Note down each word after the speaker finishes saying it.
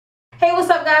Hey,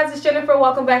 what's up guys, it's Jennifer.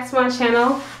 Welcome back to my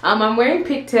channel. I'm wearing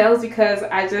pigtails because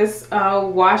I just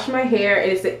washed my hair.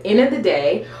 It's the end of the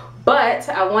day, but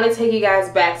I want to take you guys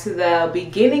back to the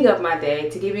beginning of my day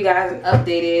to give you guys an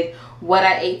updated what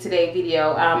I ate today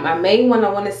video. I made one, I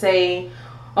want to say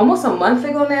almost a month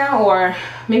ago now, or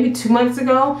maybe 2 months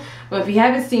ago. But if you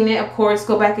haven't seen it, of course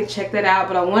go back and check that out.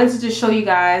 But I wanted to just show you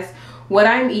guys what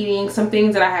I'm eating, some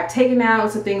things that I have taken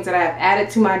out, some things that I have added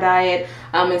to my diet,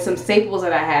 and some staples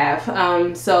that I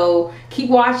have. So keep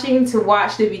watching to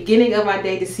watch the beginning of my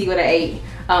day to see what I ate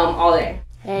all day.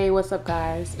 Hey, what's up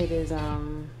guys? It is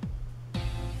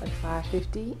like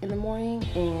 5:50 in the morning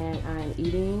and I'm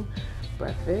eating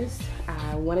breakfast.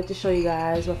 I wanted to show you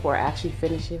guys before I actually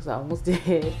finish it, because I almost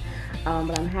did.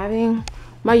 But I'm having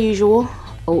my usual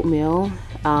oatmeal.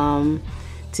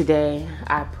 Today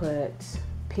I put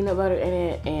peanut butter in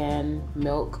it and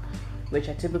milk, which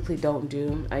I typically don't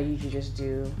do. I usually just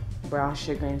do brown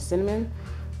sugar and cinnamon,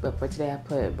 but for today I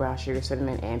put brown sugar,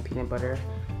 cinnamon, and peanut butter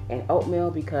and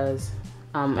oatmeal because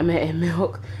and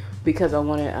milk, because I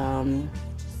wanted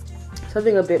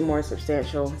something a bit more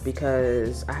substantial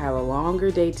because I have a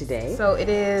longer day today. So it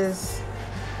is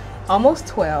almost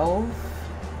 12.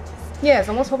 Yeah, it's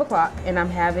almost 12 o'clock and I'm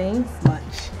having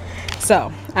lunch.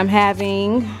 So I'm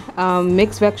having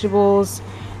mixed vegetables,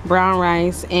 brown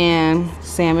rice, and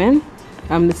salmon.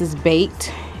 This is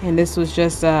baked, and this was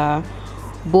just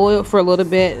boiled for a little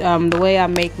bit. The way I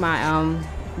make my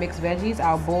mixed veggies,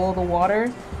 I'll boil the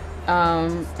water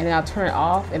and then I'll turn it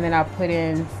off, and then I'll put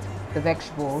in the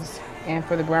vegetables. And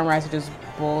for the brown rice, I just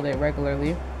boiled it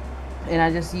regularly, and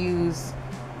I just use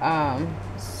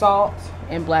salt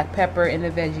and black pepper in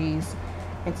the veggies.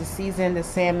 And to season the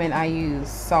salmon, I use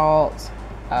salt,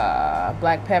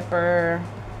 black pepper,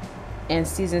 and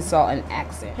seasoned salt and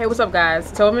accent. Hey, what's up guys?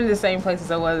 So I'm in the same place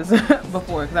as I was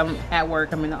before because I'm at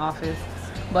work, I'm in the office.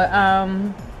 But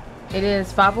it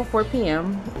is 5:04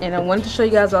 p.m. and I wanted to show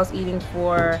you guys what I was eating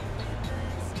for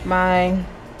my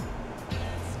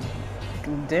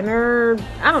dinner.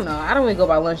 I don't know, I don't really go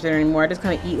by lunch dinner anymore. I just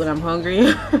kind of eat when I'm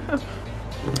hungry.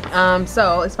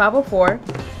 So it's 5:04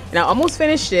 and I almost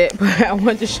finished it, but I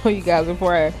wanted to show you guys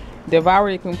before I devour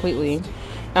it completely.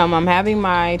 I'm having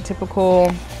my typical,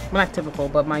 well, not typical,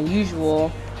 but my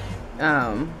usual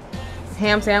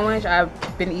ham sandwich. I've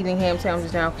been eating ham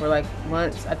sandwiches now for like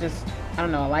months. I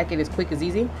don't know, I like it. It's quick, it's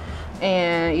easy.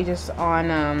 And you just on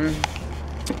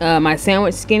my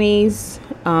sandwich skinnies,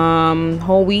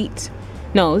 whole wheat.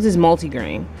 No, this is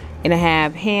multigrain. And I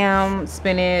have ham,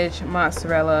 spinach,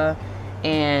 mozzarella,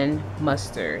 and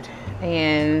mustard.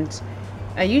 And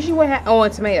I usually would have, oh, a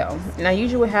tomato. And I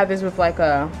usually would have this with like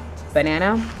a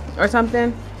banana or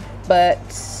something, but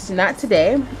not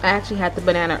today. I actually had the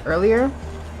banana earlier.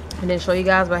 I didn't show you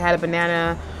guys, but I had a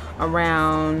banana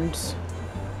around,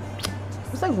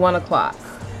 it was like 1 o'clock.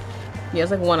 Yeah, it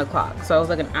was like 1 o'clock. So it was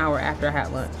like an hour after I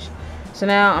had lunch. So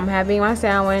now I'm having my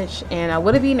sandwich, and I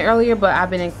would have eaten earlier, but I've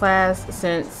been in class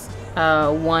since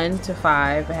 1 to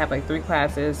 5. I have like 3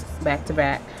 classes back to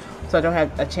back, so I don't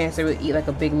have a chance to really eat like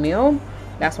a big meal.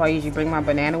 That's why I usually bring my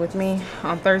banana with me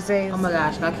on Thursdays. Oh my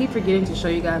gosh, I keep forgetting to show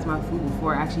you guys my food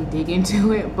before I actually dig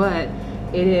into it, but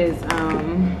it is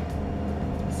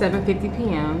 7:50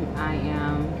 p.m. I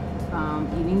am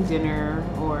eating dinner,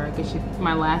 or I guess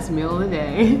my last meal of the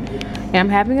day. And I'm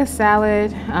having a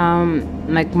salad,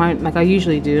 like I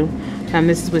usually do.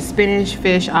 This is with spinach,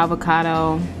 fish,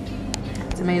 avocado,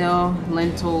 tomato,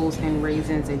 lentils, and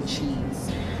raisins and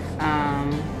cheese.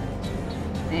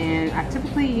 And I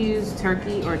typically use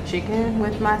turkey or chicken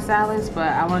with my salads, but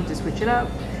I wanted to switch it up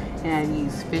and I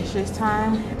use fish this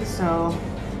time. So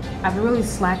I've been really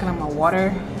slacking on my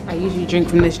water. I usually drink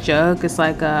from this jug. It's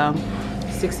like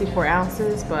 64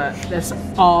 ounces, but that's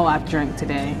all I've drank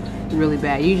today. Really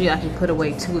bad. Usually I can put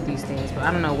away 2 of these things, but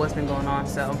I don't know what's been going on.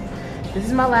 So this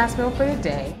is my last meal for the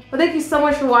day. Well, thank you so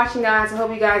much for watching guys. I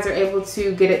hope you guys are able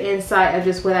to get an insight of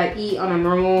just what I eat on a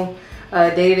normal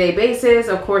day-to-day basis.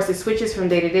 Of course it switches from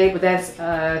day to day, but that's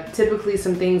typically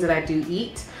some things that I do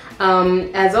eat.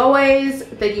 As always,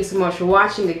 thank you so much for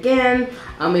watching again.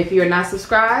 If you're not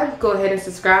subscribed, go ahead and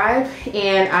subscribe,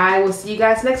 and I will see you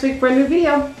guys next week for a new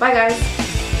video. Bye guys.